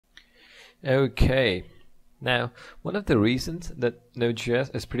Okay, now one of the reasons that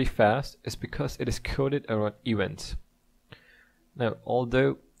Node.js is pretty fast is because it is coded around events. Now,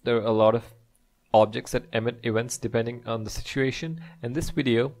 although there are a lot of objects that emit events depending on the situation, in this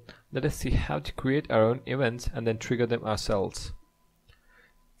video, let us see how to create our own events and then trigger them ourselves.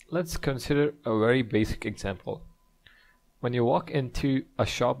 Let's consider a very basic example. When you walk into a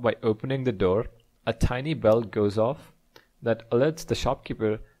shop by opening the door, a tiny bell goes off that alerts the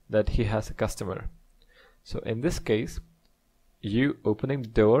shopkeeper that he has a customer. So in this case, you opening the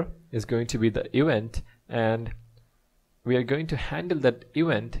door is going to be the event, and we are going to handle that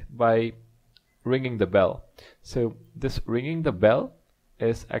event by ringing the bell. So this ringing the bell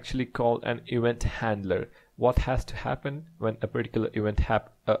is actually called an event handler. What has to happen when a particular event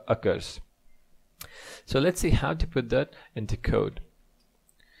occurs. So let's see how to put that into code.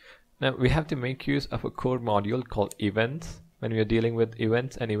 Now we have to make use of a core module called events when we are dealing with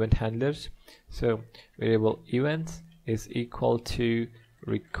events and event handlers. So variable events is equal to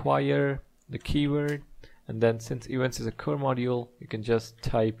require the keyword, and then since events is a core module, you can just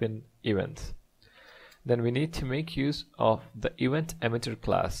type in events. Then we need to make use of the event emitter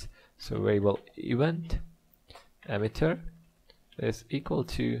class. So variable event emitter is equal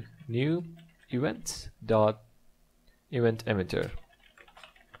to new events dot event emitter.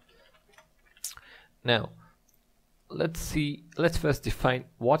 Now let's first define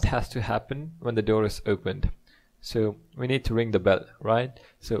what has to happen when the door is opened. So we need to ring the bell, right?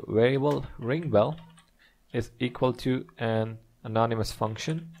 So variable ring bell is equal to an anonymous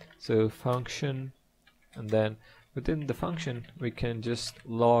function. So function, and then within the function we can just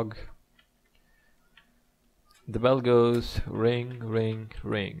log the bell goes ring ring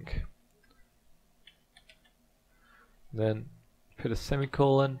ring, then put a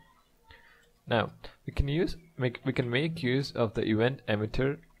semicolon. Now we can make use of the event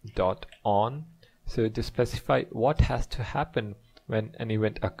emitter dot on, so to specify what has to happen when an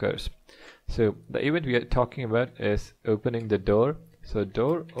event occurs. So the event we are talking about is opening the door. So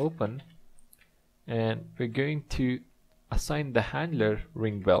door open, and we're going to assign the handler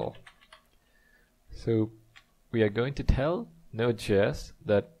ring bell. So we are going to tell Node.js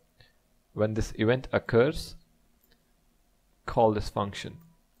that when this event occurs, call this function.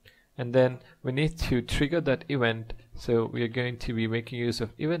 And then we need to trigger that event, so we are going to be making use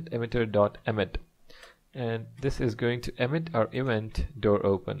of event emitter dot emit, and this is going to emit our event door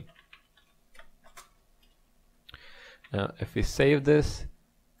open. Now if we save this,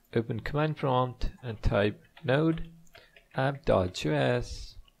 open command prompt and type node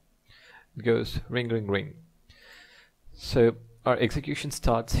app.js, it goes ring ring ring. So our execution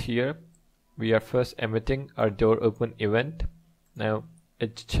starts here. We are first emitting our door open event. Now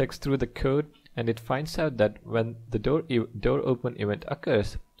it checks through the code and it finds out that when the door open event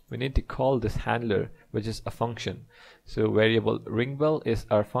occurs, we need to call this handler, which is a function. So variable ring bell is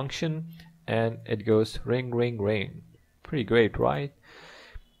our function, and it goes ring ring ring. Pretty great, right?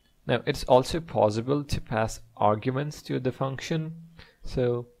 Now it's also possible to pass arguments to the function.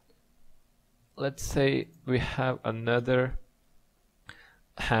 So let's say we have another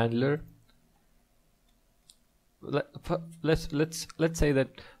handler. Let's say that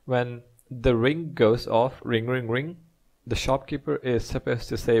when the ring goes off, ring ring ring, the shopkeeper is supposed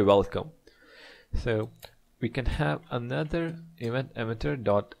to say welcome. So we can have another event emitter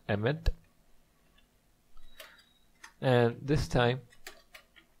dot emit, and this time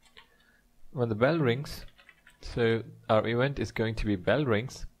when the bell rings, so our event is going to be bell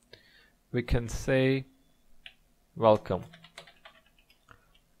rings, we can say welcome.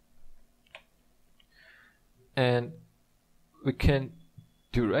 And we can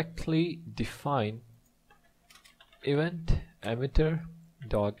directly define event emitter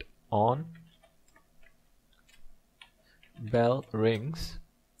dot on bell rings,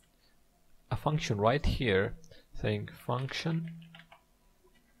 a function right here saying function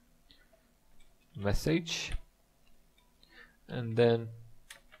message, and then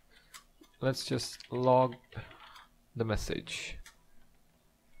let's just log the message.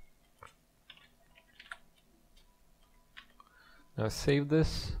 Now save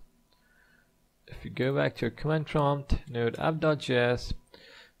this. If you go back to your command prompt, node app.js,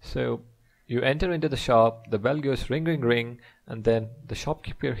 so you enter into the shop, the bell goes ring ring ring, and then the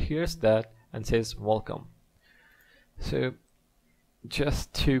shopkeeper hears that and says welcome. So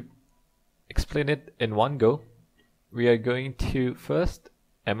just to explain it in one go, we are going to first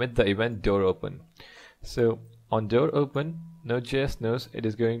emit the event door open. So on door open, Node.js knows it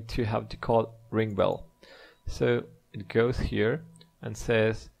is going to have to call ring bell. So it goes here and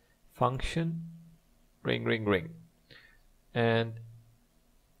says function ring ring ring, and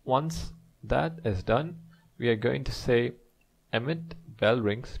once that is done, we are going to say emit bell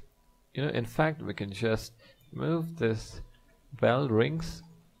rings. In fact, we can just move this bell rings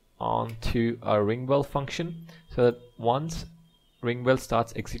onto our ring bell function, so that once ring bell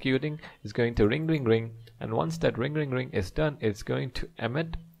starts executing, it's going to ring ring ring, and once that ring ring ring is done, it's going to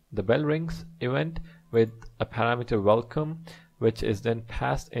emit the bell rings event with a parameter welcome, which is then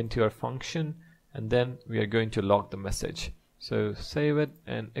passed into our function, and then we are going to log the message. So save it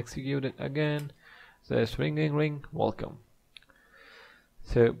and execute it again. So it's ring ring ring welcome.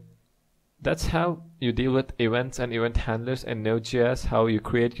 So that's how you deal with events and event handlers in Node.js, how you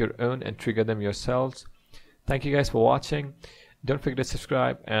create your own and trigger them yourselves. Thank you guys for watching. Don't forget to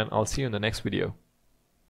subscribe, and I'll see you in the next video.